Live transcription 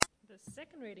The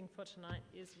second reading for tonight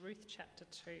is Ruth chapter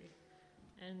 2,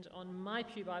 and on my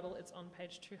Pew Bible it's on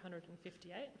page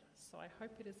 258, so I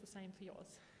hope it is the same for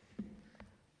yours.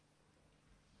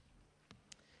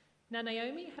 Now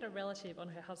Naomi had a relative on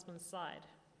her husband's side,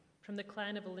 from the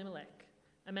clan of Elimelech,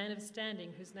 a man of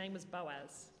standing whose name was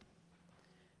Boaz.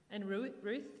 And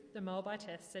Ruth, the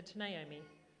Moabitess, said to Naomi,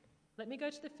 "Let me go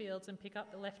to the fields and pick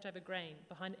up the leftover grain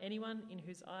behind anyone in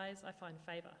whose eyes I find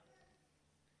favour."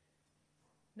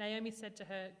 Naomi said to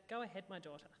her, "Go ahead, my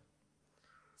daughter."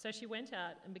 So she went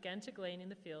out and began to glean in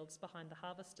the fields behind the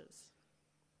harvesters.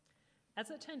 As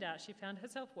it turned out, she found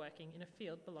herself working in a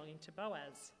field belonging to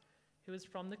Boaz, who was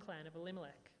from the clan of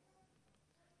Elimelech.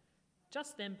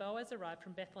 Just then Boaz arrived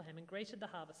from Bethlehem and greeted the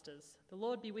harvesters. "The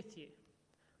Lord be with you."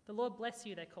 "The Lord bless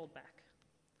you," they called back.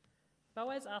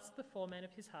 Boaz asked the foreman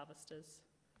of his harvesters,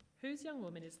 "Whose young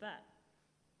woman is that?"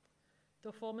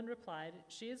 The foreman replied,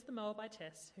 "She is the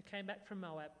Moabitess who came back from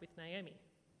Moab with Naomi."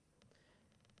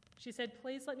 She said,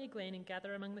 "Please let me glean and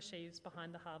gather among the sheaves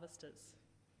behind the harvesters."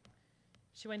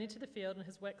 She went into the field and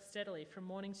has worked steadily from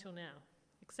morning till now,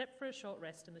 except for a short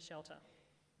rest in the shelter.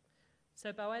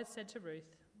 So Boaz said to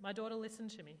Ruth, "My daughter, listen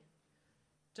to me.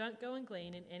 Don't go and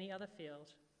glean in any other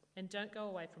field, and don't go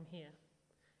away from here.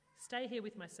 Stay here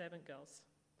with my servant girls.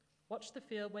 Watch the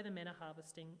field where the men are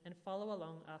harvesting and follow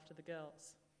along after the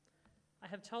girls. I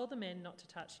have told the men not to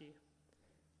touch you.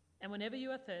 And whenever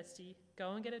you are thirsty,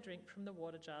 go and get a drink from the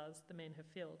water jars the men have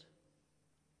filled."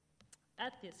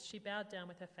 At this, she bowed down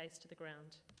with her face to the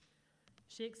ground.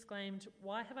 She exclaimed,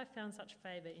 "Why have I found such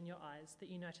favour in your eyes that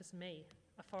you notice me,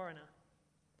 a foreigner?"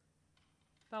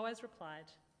 Boaz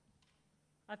replied,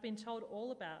 "I've been told all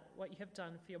about what you have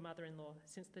done for your mother-in-law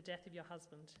since the death of your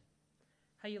husband,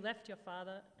 how you left your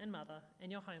father and mother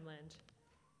and your homeland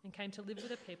and came to live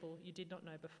with a people you did not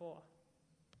know before.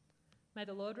 May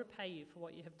the Lord repay you for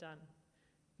what you have done.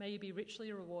 May you be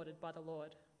richly rewarded by the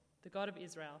Lord, the God of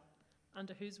Israel,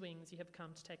 under whose wings you have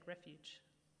come to take refuge."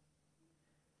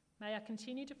 "May I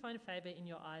continue to find favour in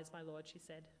your eyes, my lord," she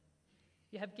said.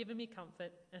 "You have given me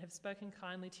comfort and have spoken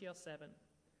kindly to your servant,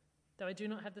 though I do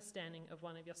not have the standing of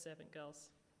one of your servant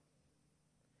girls."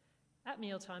 At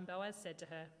mealtime, Boaz said to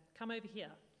her, "Come over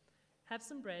here. Have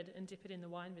some bread and dip it in the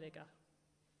wine vinegar."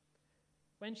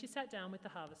 When she sat down with the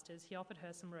harvesters, he offered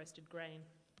her some roasted grain.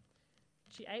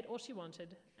 She ate all she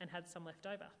wanted and had some left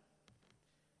over.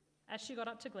 As she got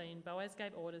up to glean, Boaz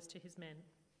gave orders to his men.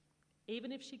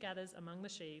 "Even if she gathers among the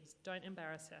sheaves, don't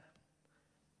embarrass her.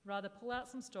 Rather pull out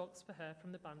some stalks for her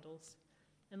from the bundles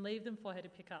and leave them for her to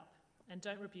pick up, and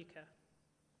don't rebuke her."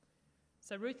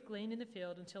 So Ruth gleaned in the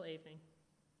field until evening.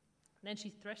 Then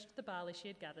she threshed the barley she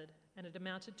had gathered, and it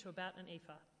amounted to about an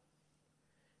ephah.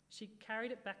 She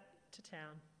carried it back to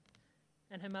town,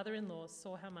 and her mother-in-law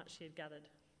saw how much she had gathered.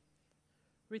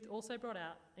 Ruth also brought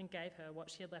out and gave her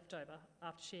what she had left over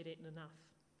after she had eaten enough.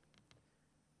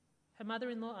 Her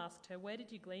mother-in-law asked her, "Where did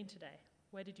you glean today?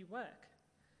 Where did you work?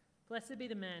 Blessed be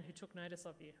the man who took notice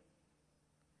of you."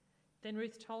 Then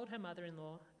Ruth told her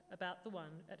mother-in-law about the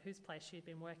one at whose place she had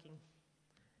been working.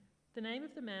 "The name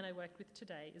of the man I worked with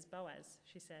today is Boaz,"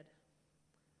 she said.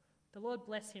 "The Lord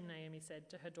bless him," Naomi said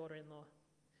to her daughter-in-law.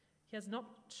 He has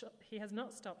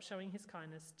not stopped showing his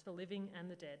kindness to the living and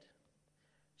the dead."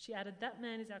 She added, "That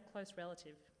man is our close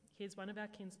relative. He is one of our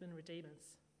kinsman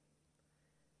redeemers."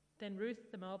 Then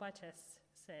Ruth the Moabitess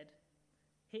said,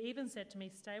 "He even said to me,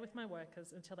 'Stay with my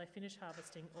workers until they finish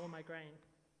harvesting all my grain.'"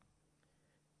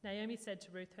 Naomi said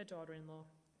to Ruth, her daughter-in-law,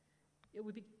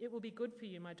 It will be good for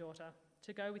you, my daughter,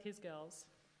 to go with his girls,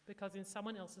 because in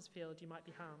someone else's field you might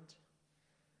be harmed."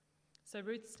 So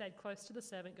Ruth stayed close to the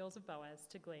servant girls of Boaz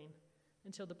to glean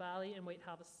until the barley and wheat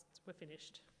harvests were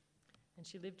finished, and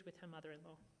she lived with her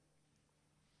mother-in-law.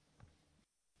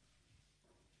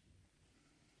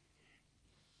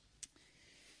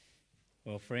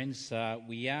 Well, friends,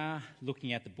 we are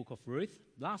looking at the book of Ruth.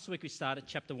 Last week we started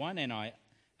chapter 1, and I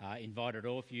invited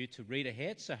all of you to read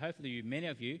ahead. So hopefully many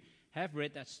of you have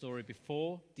read that story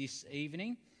before this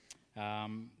evening.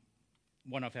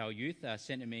 One of our youth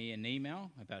sent me an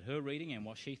email about her reading and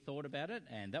what she thought about it,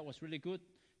 and that was really good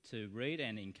to read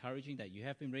and encouraging that you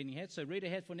have been reading ahead. So read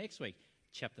ahead for next week,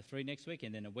 chapter 3 next week,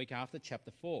 and then a week after,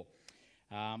 chapter 4.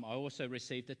 I also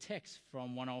received a text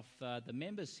from one of the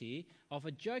members here of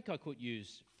a joke I could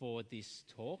use for this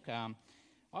talk.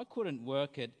 I couldn't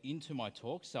work it into my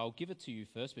talk, so I'll give it to you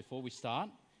first before we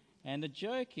start. And the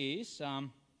joke is,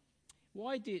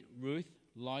 why did Ruth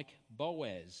like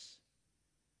Boaz?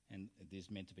 And it is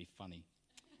meant to be funny.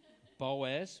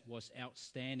 Boaz was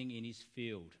outstanding in his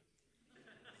field.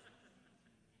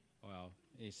 Well,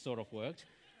 it sort of worked.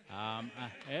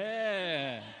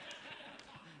 Yeah.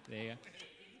 There you go.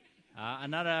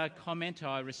 Another comment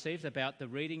I received about the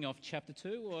reading of chapter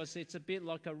 2 was it's a bit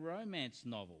like a romance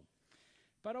novel.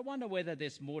 But I wonder whether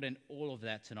there's more than all of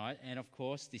that tonight. And of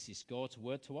course, this is God's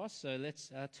word to us. So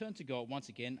let's turn to God once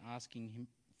again, asking him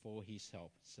for his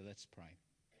help. So let's pray.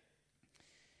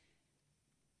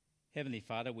 Heavenly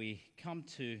Father, we come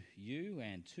to you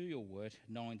and to your word,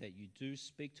 knowing that you do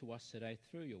speak to us today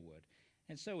through your word.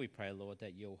 And so we pray, Lord,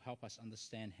 that you'll help us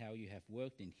understand how you have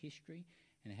worked in history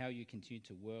and how you continue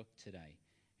to work today.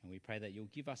 And we pray that you'll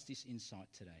give us this insight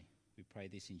today. We pray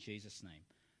this in Jesus' name.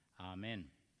 Amen.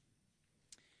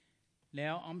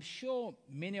 Now, I'm sure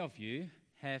many of you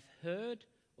have heard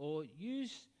or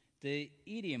used the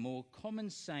idiom or common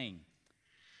saying,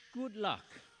 good luck.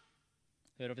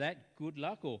 Heard of that? Good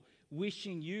luck, or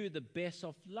wishing you the best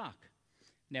of luck.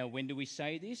 Now, when do we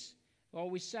say this?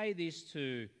 Well, we say this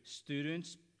to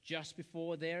students just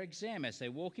before their exam as they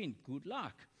walk in, good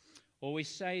luck. Or we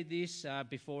say this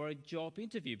before a job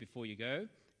interview, before you go,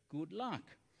 good luck.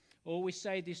 Or we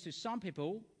say this to some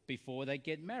people before they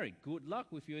get married, good luck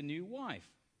with your new wife.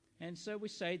 And so we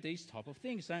say these type of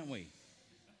things, don't we?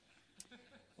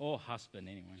 Or husband,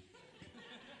 anyway.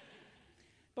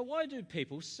 But why do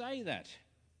people say that?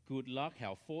 Good luck,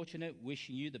 how fortunate,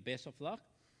 wishing you the best of luck.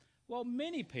 Well,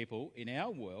 many people in our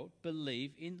world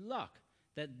believe in luck,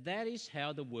 that is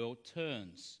how the world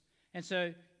turns. And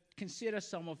so consider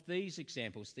some of these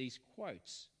examples, these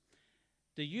quotes.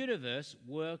 The universe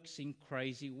works in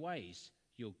crazy ways.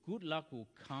 Your good luck will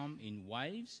come in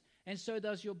waves, and so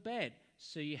does your bad.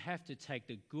 So you have to take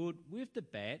the good with the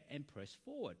bad and press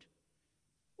forward.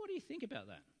 What do you think about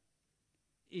that?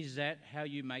 Is that how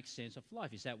you make sense of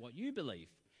life? Is that what you believe?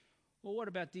 Well, what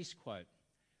about this quote?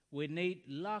 We need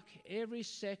luck every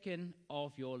second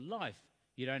of your life.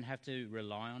 You don't have to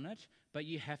rely on it, but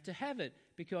you have to have it.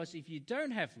 Because if you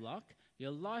don't have luck,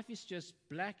 your life is just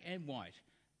black and white.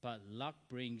 But luck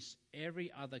brings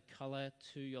every other color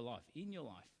to your life, in your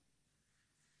life.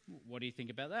 What do you think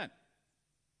about that?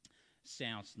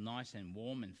 Sounds nice and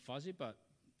warm and fuzzy, but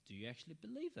do you actually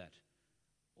believe that?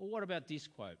 Or what about this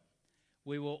quote?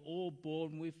 We were all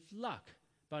born with luck,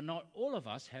 but not all of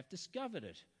us have discovered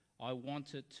it. I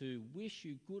wanted to wish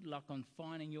you good luck on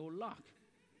finding your luck.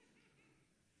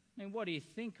 I mean, what do you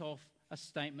think of a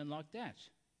statement like that?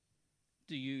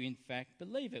 Do you in fact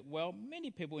believe it? Well, many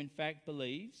people in fact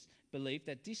believe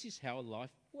that this is how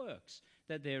life works,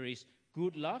 that there is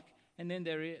good luck and then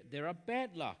there are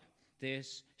bad luck.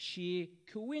 There's sheer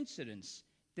coincidence.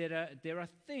 There are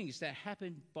things that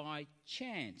happen by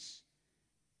chance.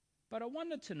 But I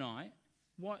wonder tonight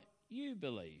what you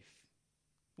believe,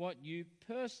 what you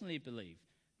personally believe.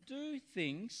 Do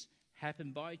things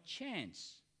happen by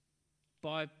chance,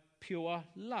 by pure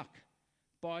luck,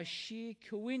 by sheer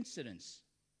coincidence?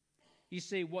 You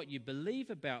see, what you believe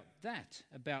about that,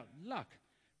 about luck,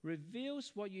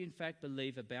 reveals what you in fact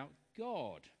believe about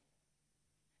God.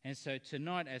 And so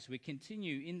tonight, as we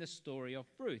continue in the story of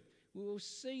Ruth, we will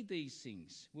see these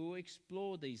things. We will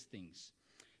explore these things.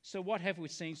 So what have we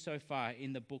seen so far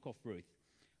in the book of Ruth?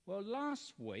 Well,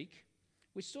 last week,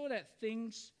 we saw that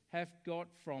things have got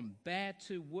from bad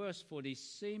to worse for this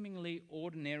seemingly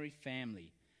ordinary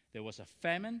family. There was a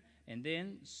famine, and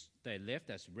then they left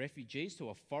as refugees to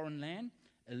a foreign land.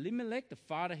 Elimelech, the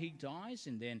father, he dies,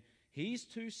 and then his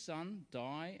two sons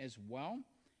die as well.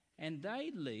 And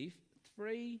they leave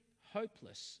 3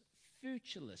 hopeless,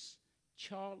 futureless,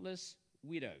 childless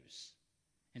widows.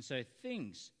 And so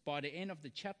things, by the end of the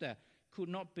chapter, could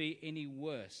not be any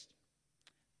worse.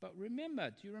 But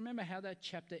remember, do you remember how that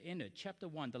chapter ended? Chapter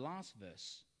 1, the last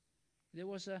verse. There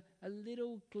was a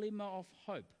little glimmer of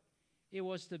hope. It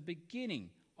was the beginning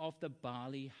of the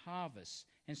barley harvest.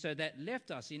 And so that left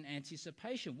us in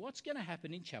anticipation. What's going to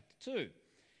happen in chapter 2?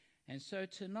 And so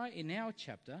tonight in our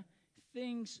chapter,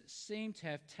 things seem to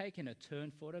have taken a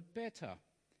turn for the better.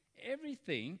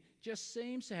 Everything just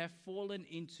seems to have fallen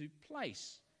into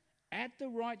place at the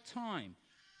right time,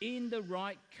 in the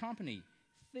right company.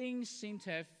 Things seem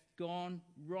to have gone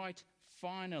right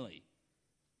finally.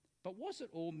 But was it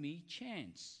all mere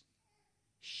chance?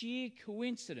 Sheer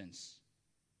coincidence?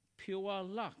 Pure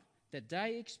luck that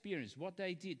they experienced what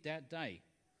they did that day?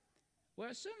 Well,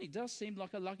 it certainly does seem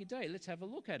like a lucky day. Let's have a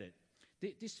look at it.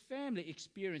 This family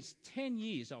experienced 10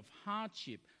 years of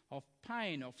hardship, of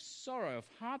pain, of sorrow, of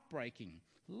heartbreaking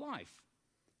life.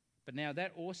 But now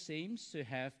that all seems to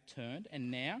have turned,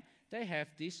 and now they have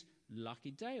this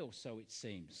lucky day, or so it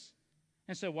seems.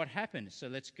 And so what happened? So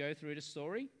let's go through the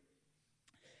story.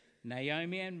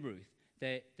 Naomi and Ruth,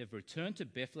 they've returned to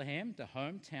Bethlehem, the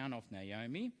hometown of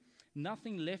Naomi.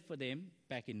 Nothing left for them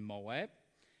back in Moab.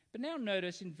 But now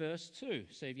notice in verse 2.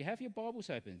 So if you have your Bibles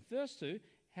open, verse 2,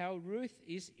 how Ruth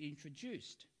is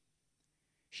introduced.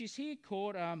 She's here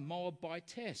called a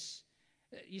Moabitess.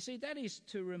 You see, that is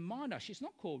to remind us, she's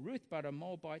not called Ruth, but a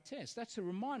Moabitess. That's to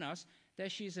remind us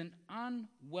that she's an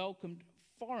unwelcomed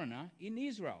foreigner in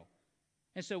Israel.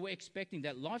 And so we're expecting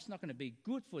that life's not going to be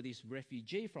good for this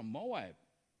refugee from Moab.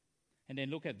 And then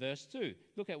look at verse 2.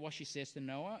 Look at what she says to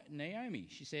Naomi.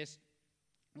 She says,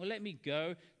 well, let me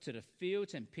go to the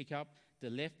fields and pick up the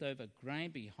leftover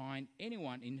grain behind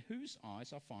anyone in whose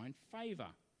eyes I find favor.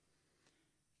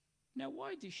 Now,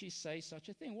 why did she say such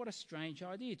a thing? What a strange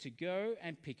idea, to go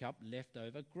and pick up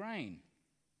leftover grain.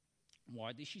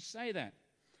 Why did she say that?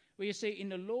 Well, you see, in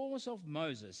the laws of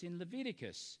Moses, in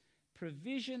Leviticus,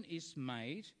 provision is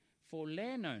made for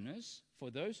landowners,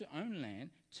 for those who own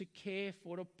land, to care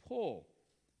for the poor,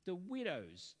 the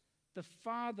widows, the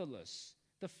fatherless,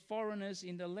 the foreigners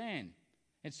in the land.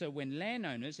 And so when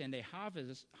landowners and their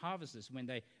harvesters, when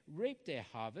they reap their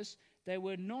harvest, they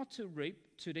were not to reap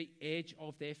to the edge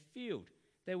of their field.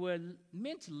 They were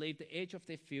meant to leave the edge of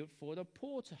their field for the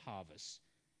poor to harvest.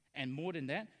 And more than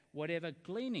that, whatever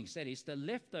gleanings, that is, the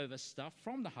leftover stuff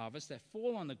from the harvest that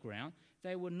fall on the ground,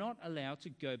 they were not allowed to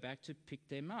go back to pick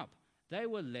them up. They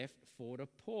were left for the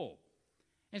poor.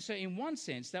 And so in one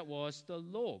sense, that was the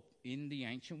law in the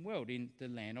ancient world, in the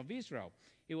land of Israel.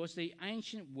 It was the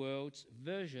ancient world's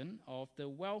version of the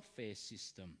welfare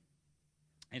system.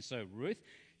 And so Ruth,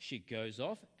 she goes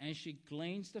off and she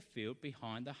gleans the field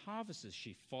behind the harvesters.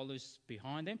 She follows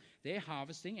behind them. They're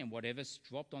harvesting, and whatever's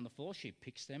dropped on the floor, she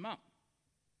picks them up.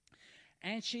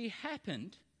 And she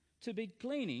happened to be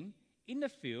gleaning in the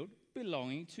field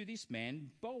belonging to this man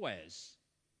Boaz.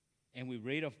 And we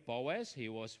read of Boaz, he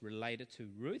was related to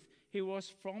Ruth. He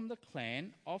was from the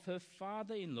clan of her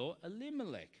father-in-law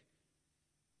Elimelech.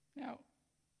 Now,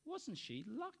 wasn't she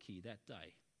lucky that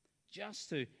day just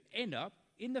to end up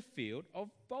in the field of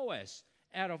Boaz?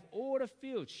 Out of all the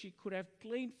fields she could have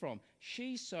gleaned from,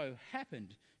 she so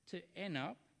happened to end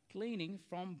up gleaning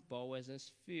from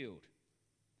Boaz's field.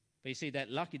 But you see, that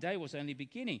lucky day was only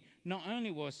beginning. Not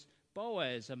only was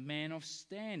Boaz a man of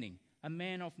standing, a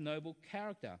man of noble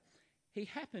character, he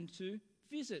happened to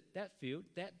visit that field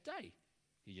that day.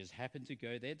 He just happened to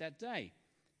go there that day.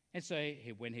 And so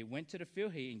when he went to the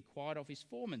field, he inquired of his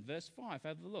foreman. Verse 5,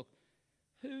 have a look.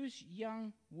 Whose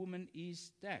young woman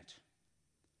is that?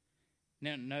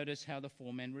 Now notice how the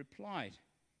foreman replied.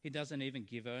 He doesn't even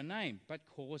give her a name, but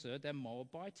calls her the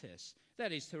Moabitess.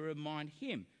 That is to remind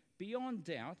him, beyond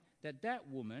doubt, that that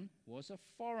woman was a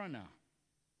foreigner.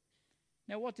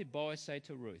 Now what did Boaz say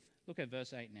to Ruth? Look at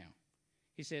verse 8 now.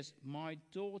 He says, my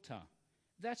daughter.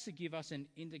 That's to give us an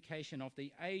indication of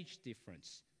the age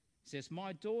difference. He says,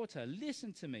 my daughter,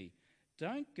 listen to me.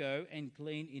 Don't go and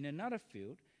glean in another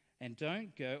field, and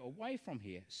don't go away from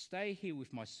here. Stay here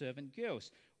with my servant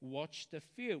girls. Watch the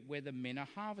field where the men are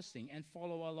harvesting and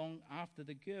follow along after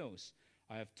the girls.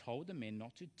 I have told the men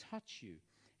not to touch you.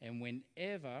 And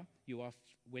whenever you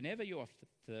are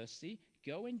thirsty,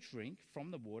 go and drink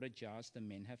from the water jars the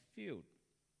men have filled.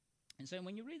 And so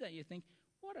when you read that, you think,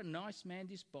 what a nice man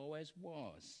this Boaz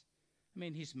was. I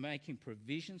mean, he's making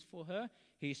provisions for her.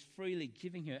 He's freely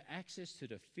giving her access to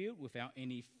the field without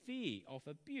any fear of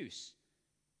abuse.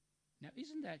 Now,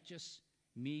 isn't that just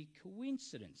mere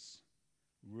coincidence?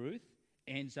 Ruth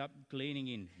ends up gleaning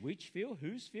in which field?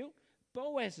 Whose field?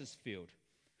 Boaz's field,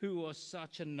 who was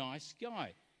such a nice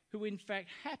guy, who in fact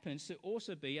happens to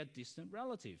also be a distant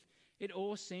relative. It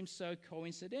all seems so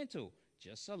coincidental,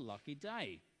 just a lucky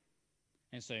day.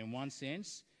 And so in one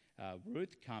sense,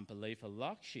 Ruth can't believe her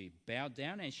luck. She bowed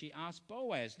down and she asked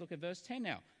Boaz, look at verse 10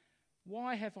 now,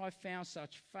 why have I found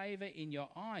such favor in your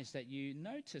eyes that you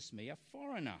notice me, a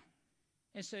foreigner?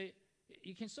 And so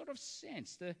you can sort of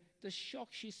sense the shock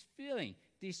she's feeling,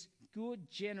 this good,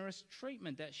 generous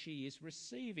treatment that she is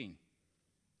receiving.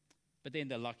 But then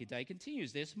the lucky day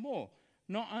continues. There's more.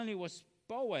 Not only was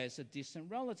Boaz a distant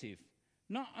relative,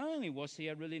 not only was he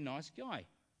a really nice guy,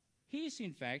 he's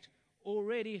in fact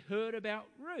already heard about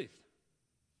Ruth.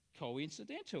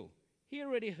 Coincidental. He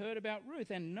already heard about Ruth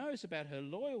and knows about her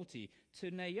loyalty to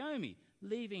Naomi,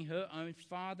 leaving her own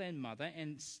father and mother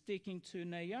and sticking to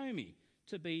Naomi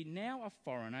to be now a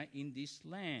foreigner in this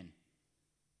land.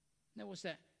 Now, was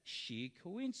that sheer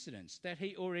coincidence that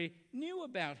he already knew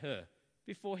about her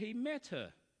before he met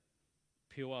her?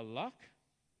 Pure luck?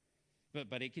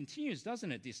 But it continues,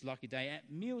 doesn't it? This lucky day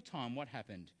at mealtime, what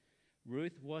happened?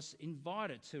 Ruth was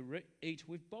invited to eat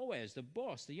with Boaz, the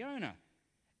boss, the owner.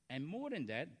 And more than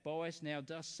that, Boaz now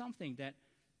does something that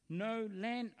no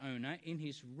landowner in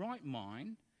his right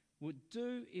mind would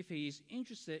do if he is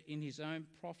interested in his own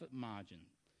profit margin,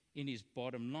 in his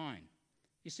bottom line.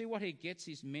 You see what he gets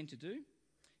his men to do?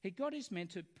 He got his men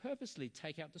to purposely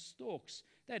take out the stalks,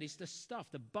 that is, the stuff,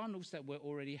 the bundles that were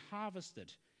already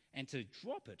harvested, and to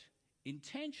drop it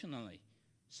intentionally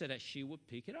so that she would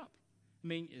pick it up. I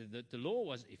mean, the law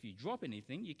was if you drop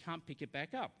anything, you can't pick it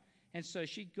back up. And so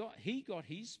he got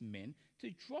his men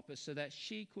to drop it so that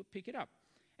she could pick it up.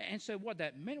 And so what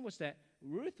that meant was that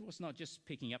Ruth was not just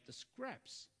picking up the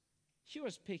scraps. She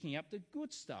was picking up the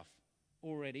good stuff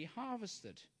already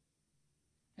harvested.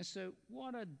 And so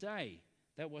what a day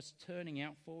that was turning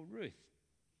out for Ruth.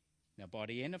 Now, by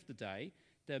the end of the day,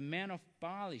 the amount of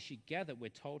barley she gathered, we're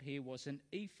told here, was an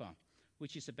ephah,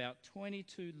 which is about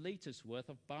 22 litres worth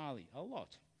of barley, a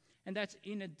lot. And that's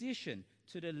in addition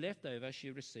to the leftover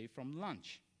she received from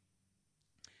lunch.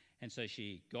 And so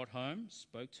she got home,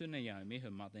 spoke to Naomi,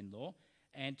 her mother-in-law,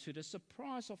 and to the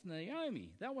surprise of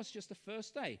Naomi, that was just the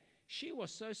first day. She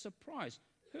was so surprised.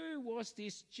 Who was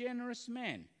this generous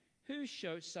man? Who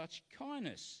showed such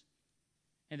kindness?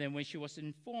 And then when she was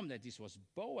informed that this was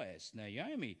Boaz,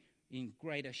 Naomi, in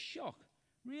greater shock,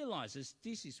 realizes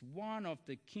this is one of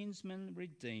the kinsman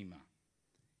redeemer.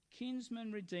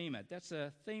 Kinsman redeemer, that's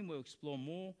a theme we'll explore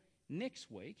more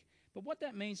next week. But what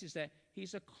that means is that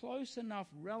he's a close enough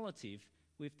relative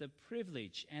with the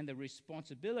privilege and the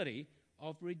responsibility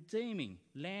of redeeming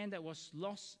land that was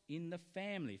lost in the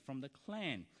family from the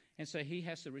clan. And so he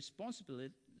has the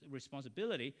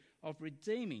responsibility of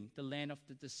redeeming the land of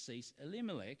the deceased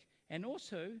Elimelech, and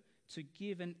also to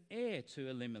give an heir to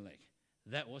Elimelech.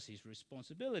 That was his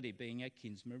responsibility, being a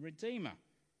kinsman redeemer.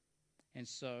 And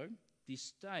so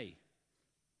this day,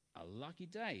 a lucky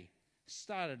day,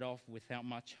 started off without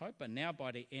much hope, but now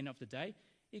by the end of the day,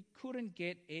 it couldn't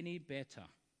get any better.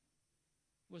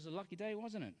 It was a lucky day,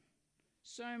 wasn't it?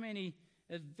 So many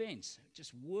events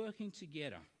just working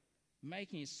together,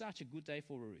 making it such a good day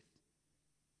for Ruth.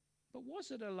 But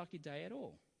was it a lucky day at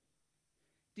all?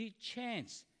 Did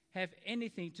chance have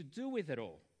anything to do with it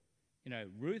all? You know,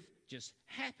 Ruth just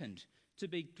happened to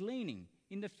be gleaning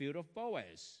in the field of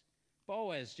Boaz.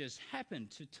 Boaz just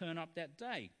happened to turn up that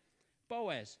day.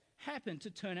 Boaz happened to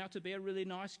turn out to be a really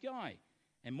nice guy.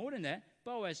 And more than that,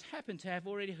 Boaz happened to have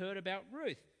already heard about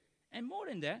Ruth. And more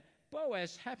than that,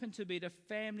 Boaz happened to be the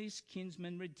family's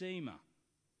kinsman redeemer.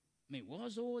 I mean,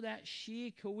 was all that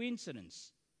sheer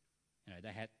coincidence? You know,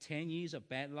 they had 10 years of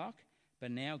bad luck,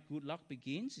 but now good luck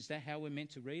begins. Is that how we're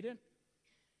meant to read it?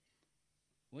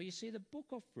 Well, you see, the book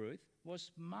of Ruth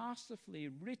was masterfully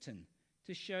written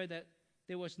to show that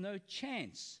there was no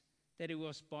chance that it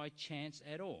was by chance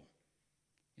at all.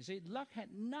 You see, luck had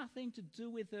nothing to do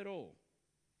with it all.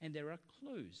 And there are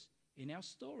clues in our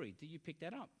story. Do you pick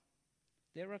that up?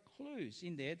 There are clues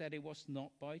in there that it was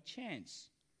not by chance.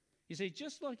 You see,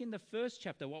 just like in the first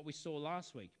chapter, what we saw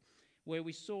last week, where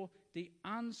we saw the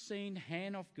unseen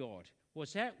hand of God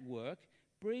was at work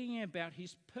bringing about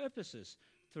his purposes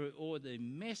through all the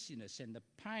messiness and the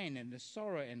pain and the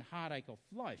sorrow and heartache of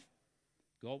life.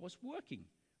 God was working.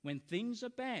 When things are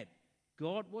bad,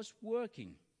 God was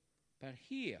working. But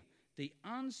here, the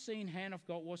unseen hand of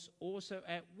God was also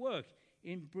at work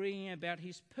in bringing about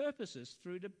his purposes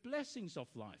through the blessings of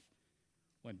life.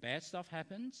 When bad stuff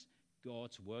happens,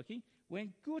 God's working.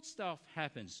 When good stuff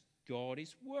happens, God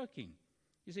is working.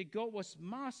 You see, God was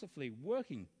masterfully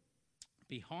working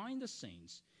behind the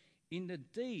scenes in the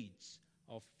deeds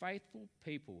of faithful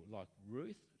people like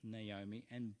Ruth, Naomi,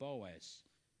 and Boaz.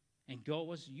 And God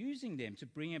was using them to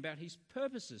bring about his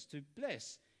purposes to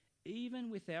bless, even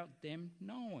without them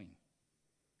knowing.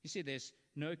 You see, there's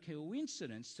no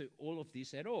coincidence to all of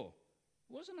this at all.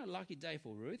 It wasn't a lucky day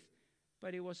for Ruth,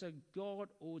 but it was a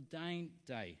God-ordained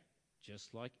day,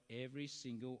 just like every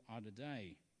single other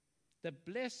day. The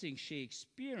blessings she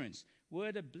experienced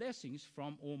were the blessings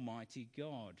from Almighty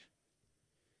God.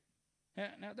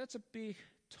 Now that's a big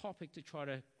topic to try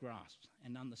to grasp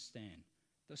and understand.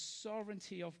 The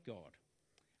sovereignty of God.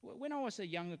 When I was a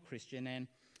younger Christian and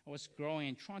I was growing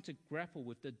and trying to grapple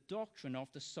with the doctrine of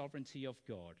the sovereignty of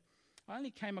God, I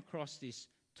only came across this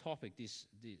topic, this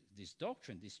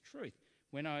doctrine, this truth,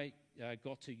 when I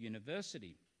got to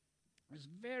university. It was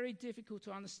very difficult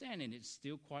to understand, and it's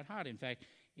still quite hard. In fact,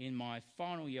 in my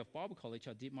final year of Bible college,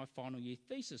 I did my final year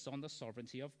thesis on the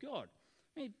sovereignty of God.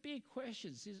 I mean, big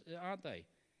questions, aren't they?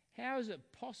 How is it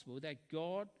possible that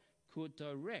God could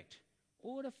direct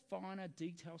all the finer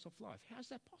details of life? How is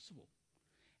that possible?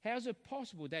 How is it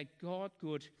possible that God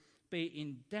could be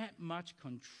in that much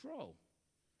control?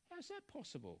 How is that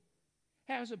possible?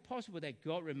 How is it possible that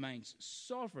God remains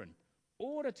sovereign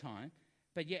all the time,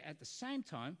 but yet at the same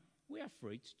time, we are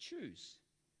free to choose?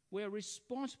 We are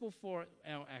responsible for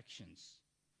our actions.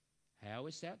 How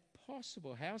is that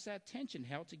possible? How is that tension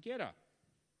held together?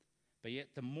 But yet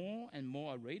the more and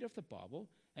more I read of the Bible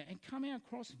and coming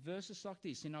across verses like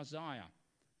this in Isaiah,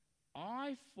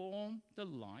 I form the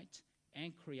light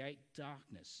and create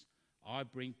darkness. I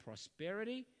bring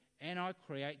prosperity and I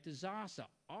create disaster.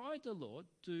 I, the Lord,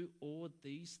 do all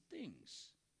these things.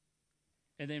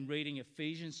 And then reading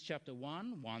Ephesians chapter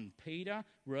 1, 1 Peter,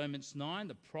 Romans 9,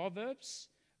 the Proverbs,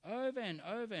 over and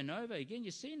over and over again,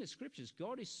 you see in the scriptures,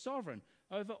 God is sovereign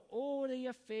over all the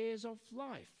affairs of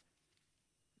life.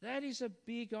 That is a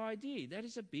big idea. That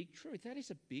is a big truth. That is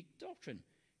a big doctrine.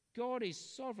 God is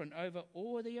sovereign over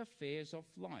all the affairs of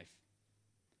life.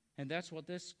 And that's what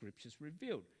the scriptures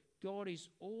revealed. God is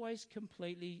always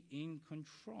completely in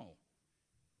control.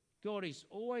 God is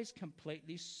always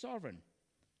completely sovereign.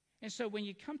 And so when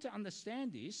you come to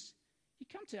understand this, you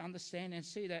come to understand and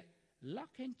see that luck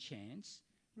and chance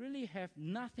really have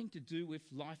nothing to do with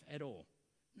life at all.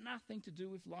 Nothing to do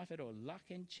with life at all. Luck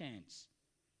and chance.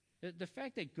 The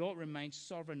fact that God remains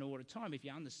sovereign all the time, if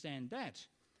you understand that,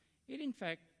 it in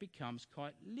fact becomes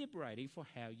quite liberating for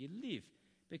how you live,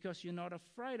 because you're not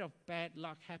afraid of bad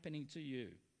luck happening to you.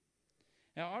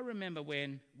 Now, I remember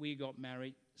when we got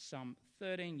married some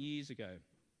 13 years ago,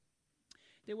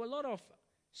 there were a lot of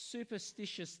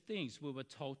superstitious things we were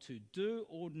told to do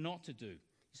or not to do. You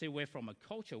see, we're from a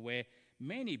culture where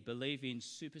many believe in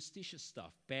superstitious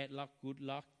stuff. Bad luck, good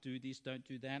luck, do this, don't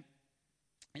do that.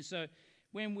 And so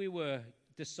when we were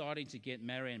deciding to get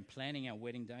married and planning our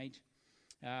wedding date,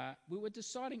 we were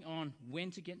deciding on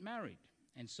when to get married.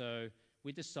 And so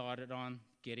we decided on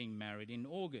getting married in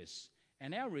August.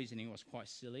 And our reasoning was quite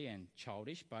silly and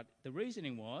childish, but the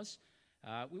reasoning was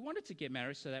we wanted to get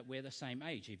married so that we're the same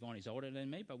age. Yvonne is older than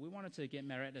me, but we wanted to get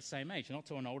married at the same age, not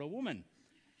to an older woman.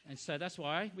 And so that's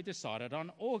why we decided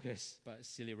on August. But a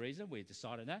silly reason, we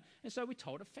decided that. And so we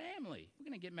told a family, we're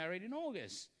going to get married in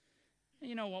August. And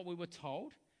you know what we were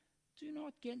told? Do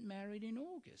not get married in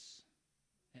August.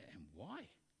 And why?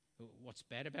 What's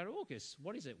bad about August?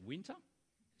 What is it, winter?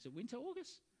 Is it winter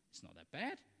August? It's not that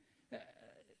bad.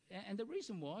 And the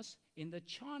reason was, in the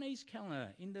Chinese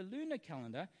calendar, in the lunar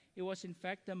calendar, it was in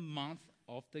fact the month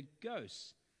of the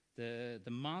ghosts. The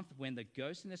month when the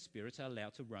ghosts and the spirits are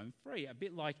allowed to roam free. A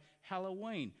bit like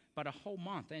Halloween, but a whole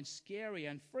month, and scary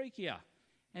and freakier.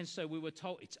 And so we were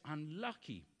told it's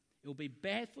unlucky. It will be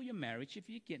bad for your marriage if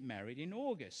you get married in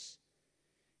August.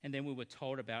 And then we were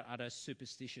told about other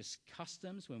superstitious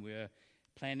customs when we were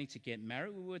planning to get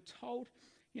married. We were told,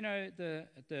 you know,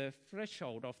 the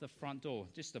threshold of the front door,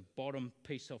 just the bottom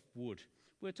piece of wood.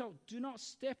 We were told, do not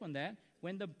step on that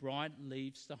when the bride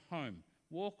leaves the home.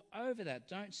 Walk over that.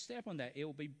 Don't step on that. It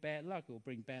will be bad luck. It will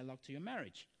bring bad luck to your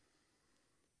marriage.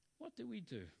 What do we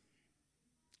do?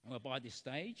 Well, by this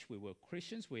stage, we were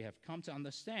Christians. We have come to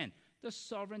understand the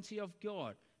sovereignty of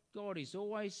God. God is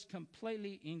always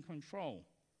completely in control.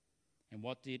 And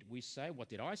what did we say? What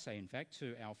did I say, in fact,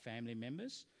 to our family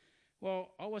members? Well,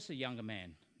 I was a younger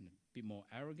man, a bit more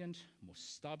arrogant, more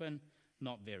stubborn,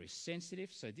 not very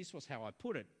sensitive. So this was how I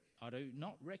put it. I do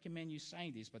not recommend you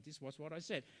saying this, but this was what I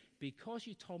said. Because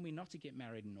you told me not to get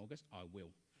married in August, I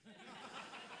will.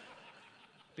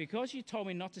 Because you told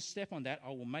me not to step on that, I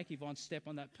will make Yvonne step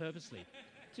on that purposely.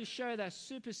 To show that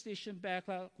superstition, bad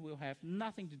luck will have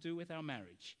nothing to do with our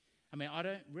marriage. I mean, I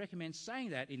don't recommend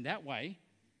saying that in that way,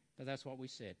 but that's what we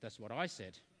said. That's what I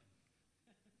said.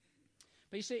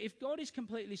 But you see, if God is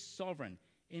completely sovereign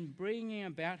in bringing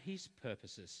about his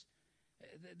purposes,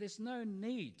 there's no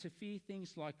need to fear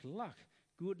things like luck,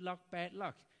 good luck, bad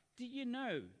luck. Did you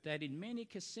know that in many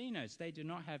casinos, they do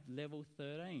not have level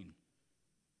 13?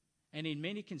 And in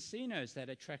many casinos that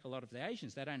attract a lot of the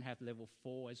Asians, they don't have level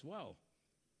 4 as well.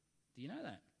 Do you know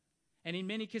that? And in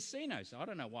many casinos, I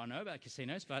don't know why I know about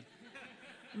casinos, but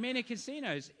in many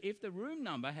casinos, if the room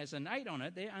number has an 8 on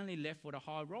it, they're only left with the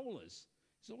high rollers.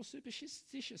 It's all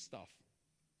superstitious stuff.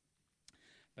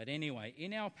 But anyway,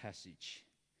 in our passage,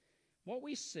 what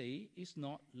we see is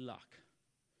not luck,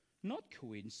 not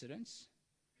coincidence,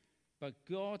 but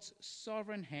God's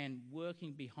sovereign hand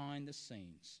working behind the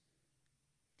scenes.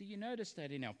 Do you notice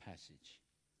that in our passage?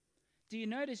 Do you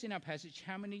notice in our passage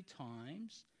how many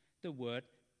times the word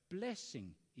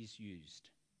blessing is used?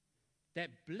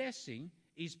 That blessing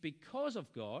is because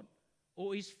of God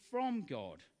or is from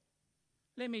God.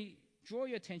 Let me draw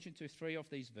your attention to 3 of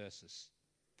these verses.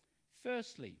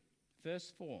 Firstly,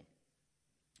 verse 4.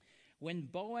 When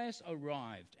Boaz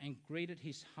arrived and greeted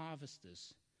his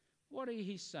harvesters, what did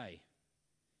he say?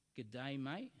 Good day,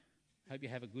 mate. Hope you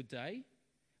have a good day.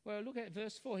 Well, look at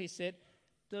verse 4. He said,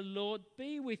 the Lord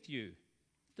be with you.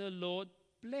 The Lord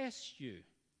bless you.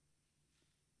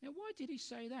 Now, why did he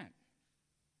say that?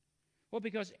 Well,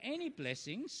 because any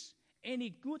blessings, any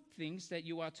good things that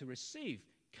you are to receive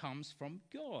comes from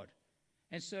God.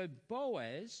 And so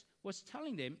Boaz was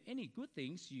telling them any good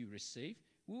things you receive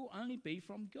will only be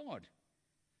from God.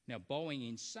 Now, Boaz,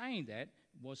 in saying that,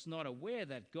 was not aware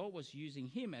that God was using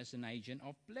him as an agent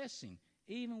of blessing,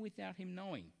 even without him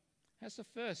knowing. That's the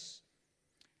first.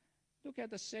 Look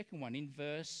at the second one in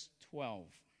verse 12.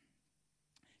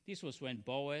 This was when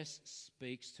Boaz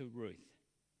speaks to Ruth.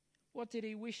 What did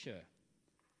he wish her?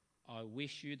 I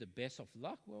wish you the best of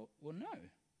luck? Well, no.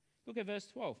 Look at verse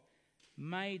 12.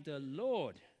 May the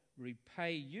Lord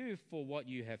repay you for what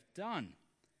you have done.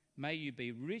 May you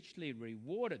be richly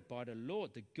rewarded by the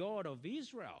Lord, the God of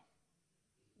Israel.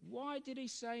 Why did he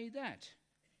say that?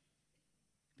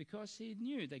 Because he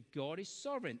knew that God is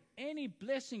sovereign. Any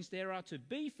blessings there are to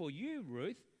be for you,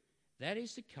 Ruth, that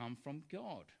is to come from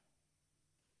God.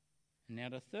 And now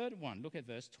the third one, look at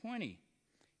verse 20.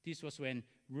 This was when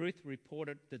Ruth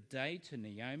reported the day to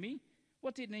Naomi.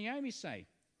 What did Naomi say?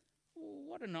 Oh,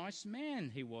 what a nice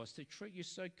man he was to treat you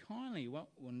so kindly. Well,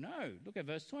 no. Look at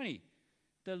verse 20.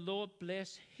 The Lord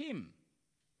bless him.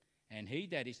 And he,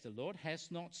 that is the Lord,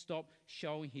 has not stopped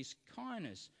showing his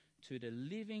kindness to the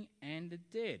living and the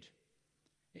dead.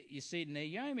 You see,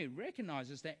 Naomi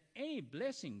recognizes that any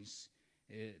blessings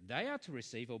they are to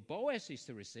receive, or Boaz is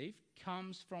to receive,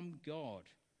 comes from God.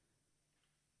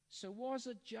 So was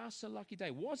it just a lucky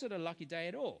day? Was it a lucky day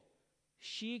at all?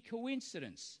 Sheer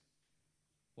coincidence?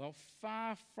 Well,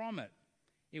 far from it.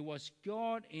 It was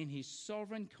God in his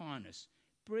sovereign kindness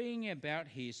bringing about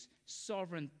his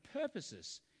sovereign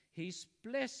purposes, his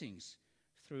blessings,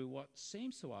 through what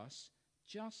seems to us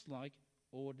just like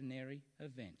ordinary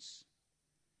events.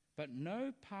 But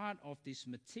no part of this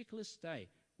meticulous day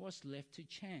was left to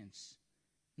chance.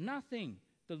 Nothing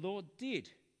the Lord did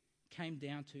came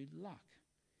down to luck.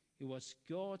 It was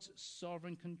God's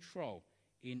sovereign control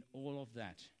in all of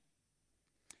that.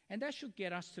 And that should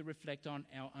get us to reflect on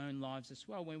our own lives as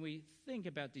well when we think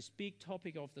about this big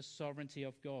topic of the sovereignty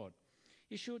of God.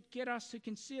 It should get us to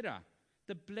consider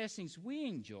the blessings we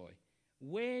enjoy.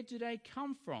 Where do they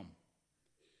come from?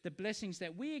 The blessings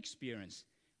that we experience,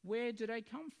 where do they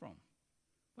come from?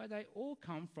 Well, they all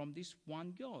come from this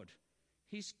one God,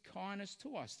 his kindness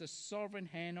to us, the sovereign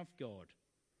hand of God.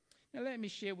 Now, let me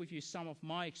share with you some of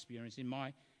my experience in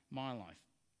my life.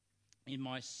 In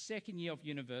my second year of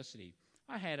university,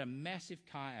 I had a massive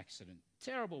car accident,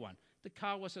 terrible one. The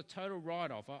car was a total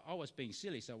write-off. I was being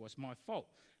silly, so it was my fault.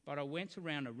 But I went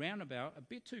around a roundabout a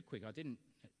bit too quick. A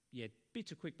bit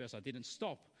too quick because I didn't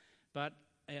stop. But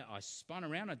I spun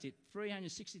around. I did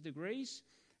 360 degrees,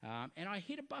 and I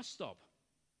hit a bus stop.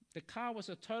 The car was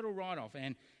a total write-off,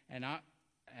 and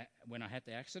when I had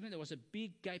the accident, there was a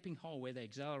big gaping hole where the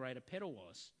accelerator pedal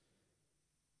was.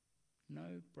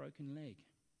 No broken leg.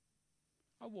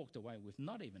 I walked away with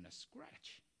not even a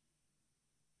scratch.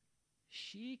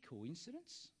 Sheer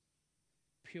coincidence?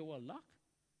 Pure luck?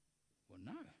 Well,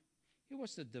 no. It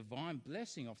was the divine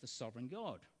blessing of the sovereign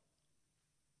God.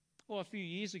 Or a few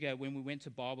years ago when we went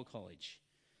to Bible college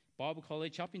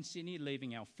up in Sydney,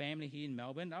 leaving our family here in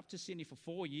Melbourne, up to Sydney for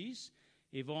 4 years.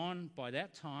 Yvonne, by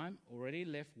that time, already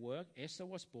left work. Esther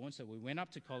was born, so we went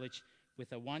up to college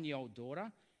with a 1-year-old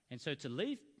daughter. And so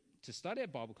to study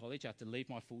at Bible college, I had to leave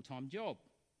my full-time job.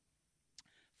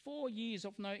 4 years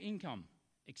of no income,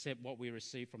 except what we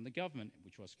received from the government,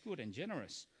 which was good and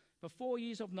generous. But 4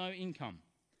 years of no income.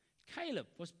 Caleb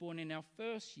was born in our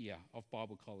first year of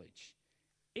Bible college.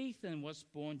 Ethan was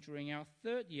born during our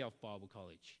 3rd year of Bible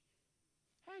college.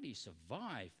 How do you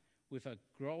survive with a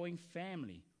growing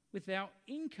family without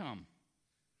income?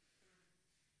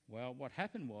 Well, what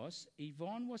happened was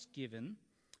Yvonne was given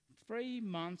 3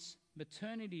 months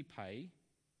maternity pay,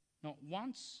 not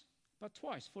once, but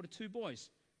twice for the 2 boys,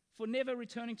 for never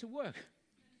returning to work.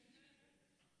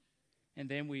 And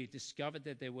then we discovered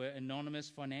that there were anonymous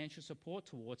financial support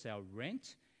towards our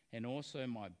rent and also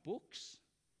my books.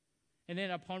 And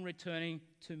then upon returning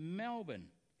to Melbourne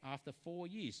after 4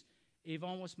 years,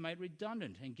 Yvonne was made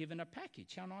redundant and given a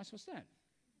package. How nice was that?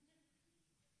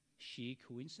 Sheer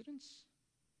coincidence?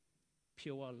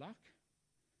 Pure luck?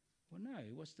 Well, no,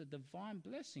 it was the divine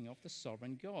blessing of the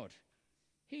sovereign God.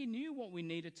 He knew what we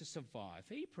needed to survive.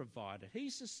 He provided, he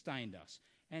sustained us,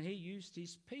 and he used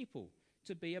his people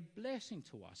to be a blessing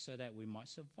to us so that we might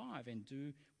survive and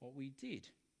do what we did.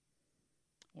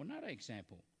 Or another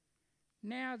example.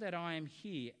 Now that I am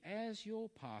here as your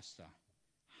pastor,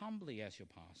 humbly as your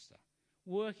pastor,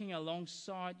 working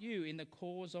alongside you in the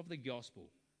cause of the gospel,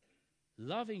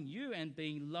 loving you and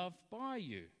being loved by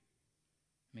you.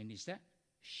 I mean, is that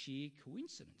sheer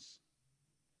coincidence?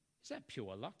 Is that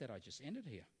pure luck that I just entered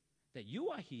here? That you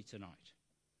are here tonight?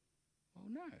 Well,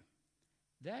 no.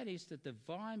 That is the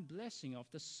divine blessing of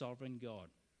the sovereign God.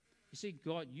 You see,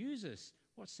 God uses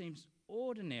what seems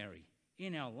ordinary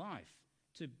in our life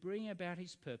to bring about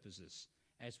his purposes.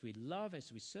 As we love,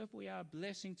 as we serve, we are a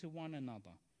blessing to one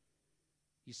another.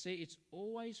 You see, it's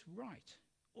always right,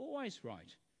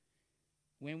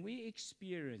 when we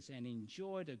experience and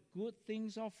enjoy the good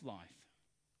things of life,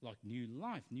 like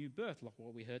new birth, like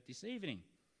what we heard this evening,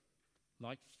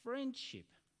 like friendship,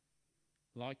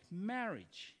 like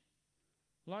marriage,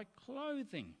 like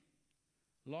clothing,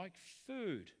 like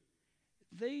food.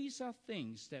 These are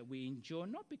things that we enjoy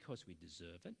not because we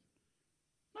deserve it,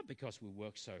 not because we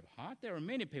work so hard. There are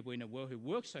many people in the world who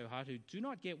work so hard who do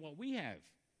not get what we have.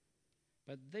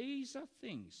 But these are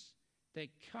things that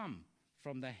come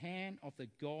from the hand of the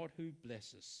God who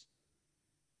blesses.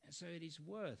 And so it is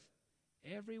worth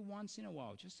every once in a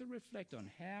while just to reflect on,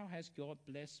 how has God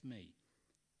blessed me?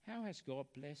 How has God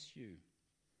blessed you?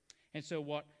 And so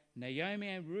what Naomi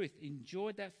and Ruth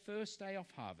enjoyed that first day of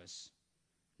harvest,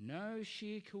 no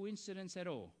sheer coincidence at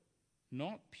all,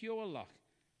 not pure luck,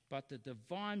 but the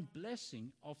divine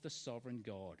blessing of the sovereign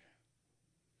God.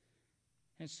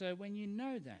 And so when you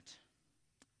know that,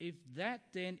 if that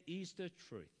then is the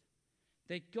truth,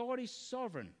 that God is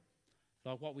sovereign,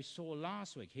 like what we saw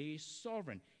last week, he is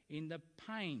sovereign in the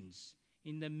pains,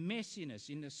 in the messiness,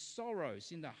 in the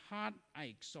sorrows, in the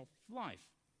heartaches of life,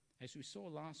 as we saw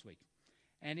last week.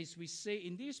 And as we see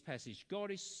in this passage,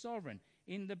 God is sovereign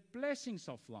in the blessings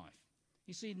of life.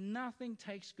 You see, nothing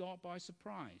takes God by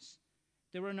surprise.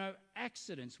 There are no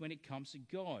accidents when it comes to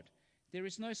God. There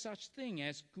is no such thing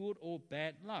as good or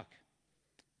bad luck.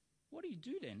 What do you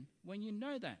do then when you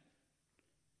know that?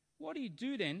 What do you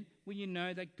do then when you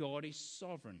know that God is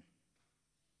sovereign?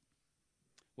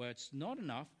 Well, it's not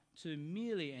enough to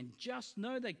merely and just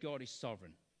know that God is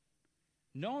sovereign.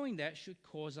 Knowing that should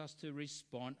cause us to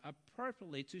respond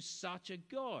appropriately to such a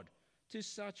God, to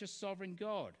such a sovereign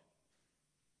God.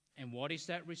 And what is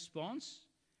that response?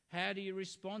 How do you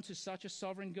respond to such a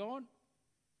sovereign God?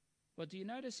 Well, do you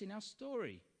notice in our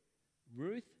story,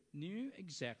 Ruth knew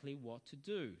exactly what to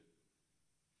do.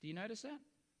 Do you notice that?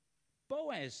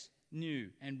 Boaz knew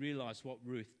and realized what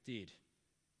Ruth did.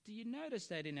 Do you notice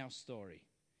that in our story?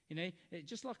 You know,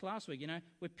 just like last week,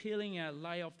 we're peeling a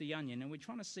layer of the onion and we're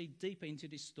trying to see deeper into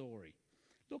this story.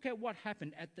 Look at what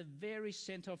happened at the very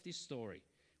center of this story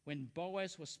when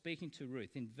Boaz was speaking to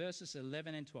Ruth in verses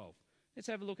 11 and 12. Let's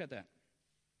have a look at that.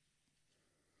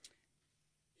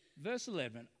 Verse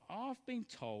 11, I've been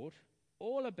told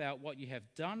all about what you have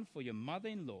done for your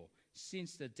mother-in-law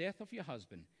since the death of your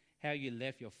husband, how you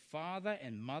left your father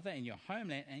and mother and your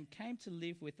homeland and came to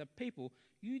live with a people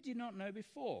you did not know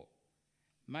before.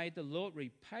 May the Lord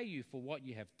repay you for what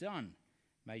you have done.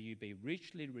 May you be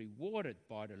richly rewarded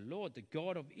by the Lord, the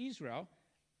God of Israel,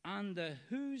 under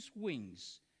whose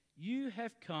wings you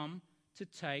have come to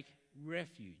take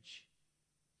refuge.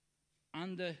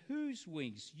 Under whose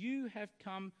wings you have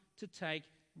come to take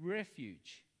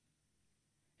refuge.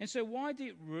 And so why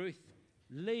did Ruth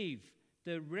leave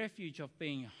the refuge of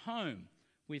being home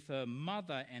with her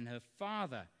mother and her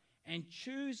father and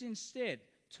choose instead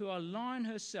to align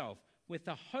herself with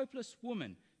a hopeless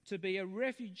woman to be a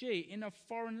refugee in a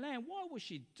foreign land? Why would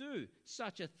she do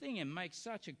such a thing and make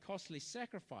such a costly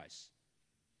sacrifice?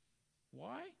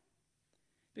 Why?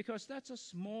 Because that's a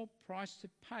small price to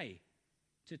pay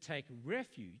to take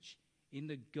refuge in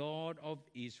the God of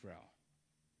Israel.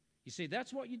 You see,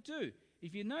 that's what you do.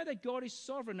 If you know that God is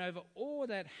sovereign over all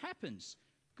that happens,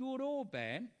 good or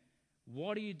bad,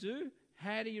 what do?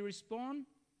 How do you respond?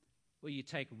 Well, you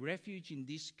take refuge in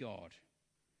this God.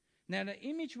 Now, the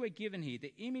image we're given here,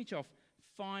 the image of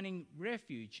finding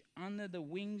refuge under the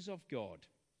wings of God,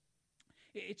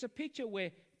 it's a picture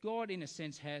where God, in a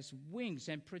sense, has wings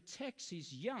and protects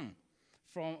his young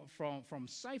from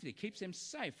safety, keeps them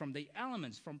safe from the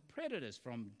elements, from predators,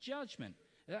 from judgment.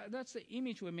 That's the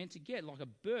image we're meant to get, like a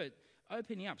bird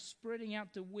opening up, spreading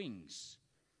out the wings.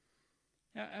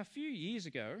 Now, a few years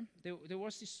ago, there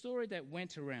was this story that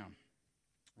went around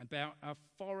about a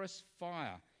forest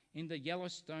fire in the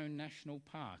Yellowstone National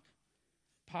Park.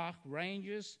 Park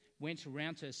rangers went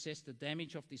around to assess the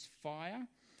damage of this fire,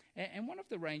 and one of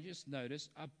the rangers noticed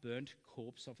a burnt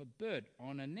corpse of a bird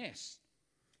on a nest.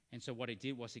 And so what he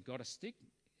did was he got a stick,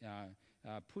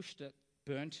 pushed the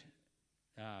burnt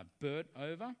bird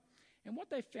over, and what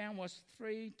they found was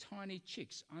 3 tiny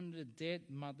chicks under the dead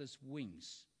mother's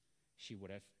wings. She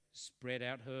would have spread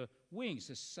out her wings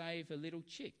to save her little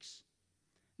chicks.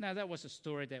 Now, that was a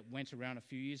story that went around a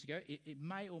few years ago. It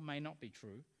may or may not be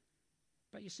true.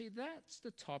 But you see, that's the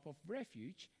type of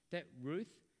refuge that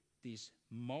Ruth, this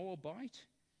Moabite,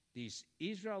 this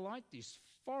Israelite, this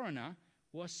foreigner,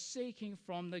 was seeking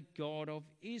from the God of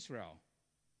Israel.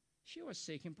 She was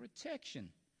seeking protection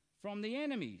from the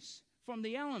enemies, from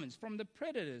the elements, from the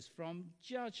predators, from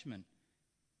judgment.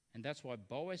 And that's why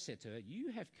Boaz said to her, "You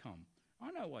have come.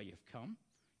 I know why you've come.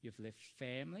 You've left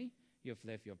family, you've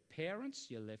left your parents,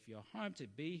 you left your home to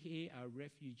be here a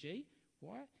refugee.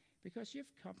 Why? Because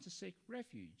you've come to seek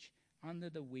refuge under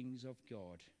the wings of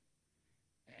God."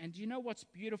 And do you know what's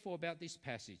beautiful about this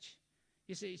passage?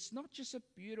 You see, it's not just a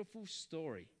beautiful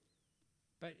story,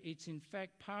 but it's in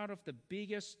fact part of the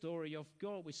bigger story of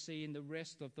God we see in the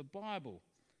rest of the Bible.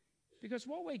 Because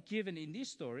what we're given in this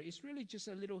story is really just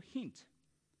a little hint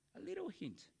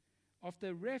of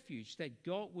the refuge that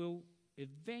God will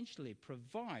eventually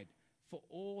provide for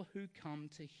all who come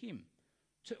to him.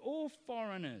 To all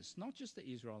foreigners, not just the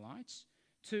Israelites,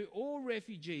 to all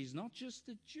refugees, not just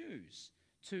the Jews,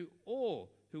 to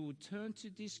all who will turn to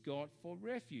this God for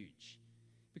refuge.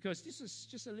 Because this is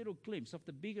just a little glimpse of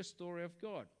the bigger story of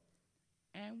God.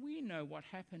 And we know what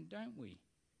happened, don't we?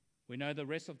 We know the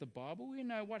rest of the Bible. We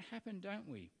know what happened, don't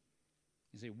we?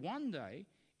 You see, one day,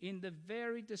 in the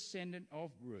very descendant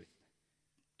of Ruth,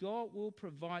 God will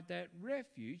provide that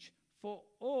refuge for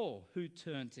all who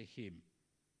turn to him.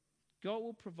 God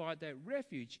will provide that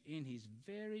refuge in his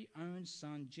very own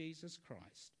Son, Jesus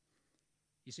Christ.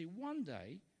 You see, one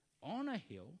day, on a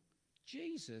hill,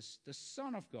 Jesus, the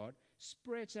Son of God,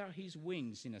 spreads out his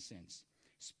wings, in a sense,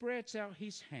 spreads out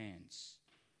his hands,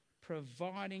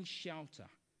 providing shelter,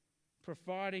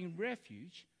 providing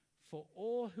refuge for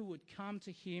all who would come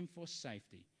to him for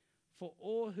safety, for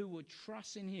all who would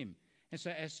trust in him. And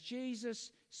so as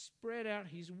Jesus spread out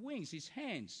his wings, his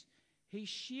hands, he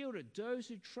shielded those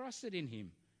who trusted in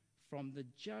him from the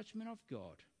judgment of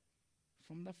God,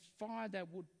 from the fire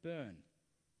that would burn.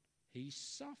 He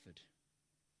suffered.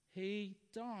 He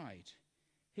died.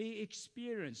 He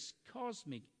experienced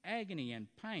cosmic agony and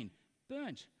pain,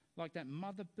 burnt like that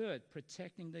mother bird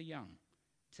protecting the young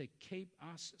to keep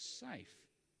us safe.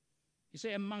 You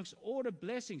see, amongst all the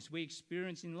blessings we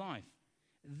experience in life,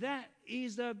 that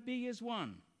is the biggest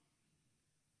one.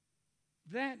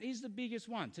 That is the biggest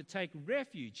one, to take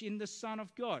refuge in the Son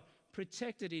of God,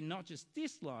 protected in not just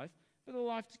this life, but the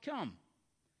life to come.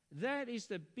 That is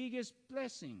the biggest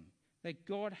blessing that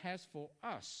God has for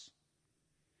us.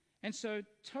 And so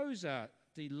Tozer,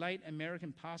 the late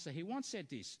American pastor, he once said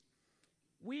this: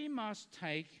 "We must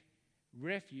take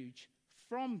refuge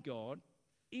from God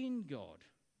in God."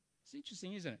 It's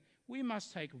interesting, isn't it? We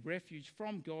must take refuge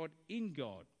from God in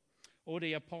God. Or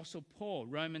the Apostle Paul,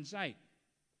 Romans 8.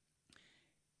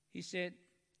 He said,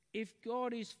 "If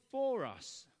God is for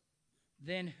us,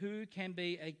 then who can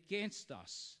be against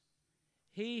us?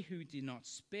 He who did not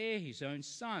spare his own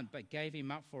Son, but gave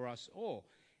him up for us all,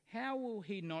 how will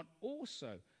he not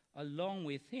also, along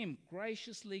with him,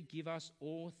 graciously give us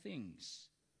all things?"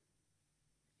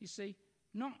 You see,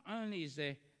 not only is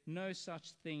there no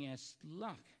such thing as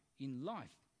luck in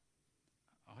life,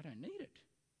 I don't need it.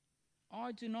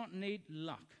 I do not need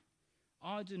luck.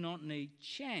 I do not need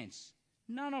chance.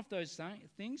 None of those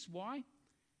things. Why?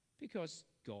 Because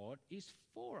God is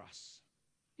for us.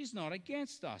 He's not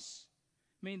against us.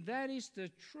 I mean, that is the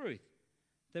truth,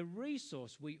 the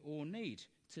resource we all need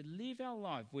to live our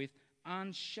life with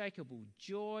unshakable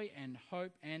joy and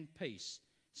hope and peace,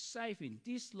 safe in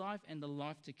this life and the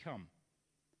life to come.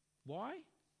 Why?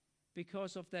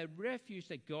 Because of that refuge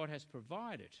that God has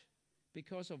provided.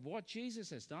 Because of what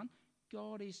Jesus has done,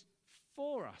 God is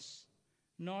for us,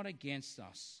 not against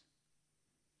us.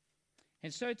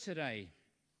 And so today,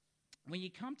 when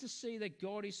you come to see that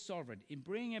God is sovereign in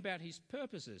bringing about his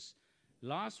purposes,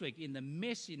 last week in the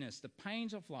messiness, the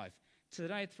pains of life,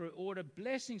 today through all the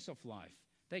blessings of life,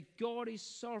 that God is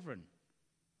sovereign,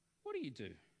 what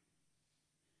do?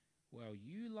 Well,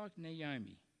 you, like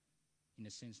Naomi, in a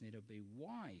sense, need to be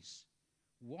wise.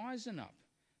 Wisen up.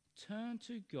 Turn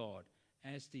to God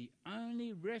as the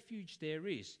only refuge there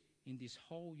is in this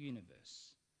whole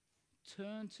universe.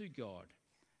 Turn to God.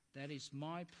 That is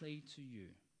my plea to you.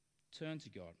 Turn to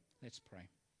God. Let's pray.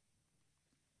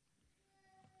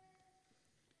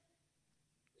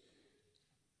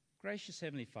 Gracious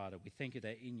Heavenly Father, we thank you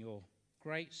that in your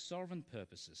great sovereign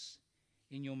purposes,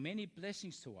 in your many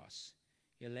blessings to us,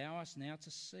 you allow us now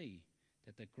to see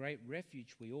that the great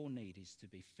refuge we all need is to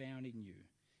be found in you,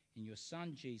 in your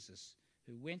Son Jesus,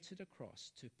 who went to the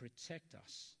cross to protect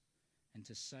us and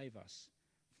to save us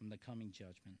from the coming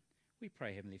judgment. We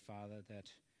pray, Heavenly Father,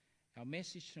 that our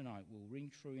message tonight will ring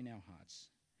true in our hearts.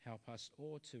 Help us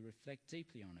all to reflect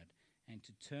deeply on it and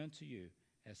to turn to you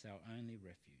as our only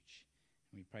refuge.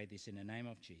 And we pray this in the name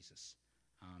of Jesus.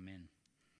 Amen.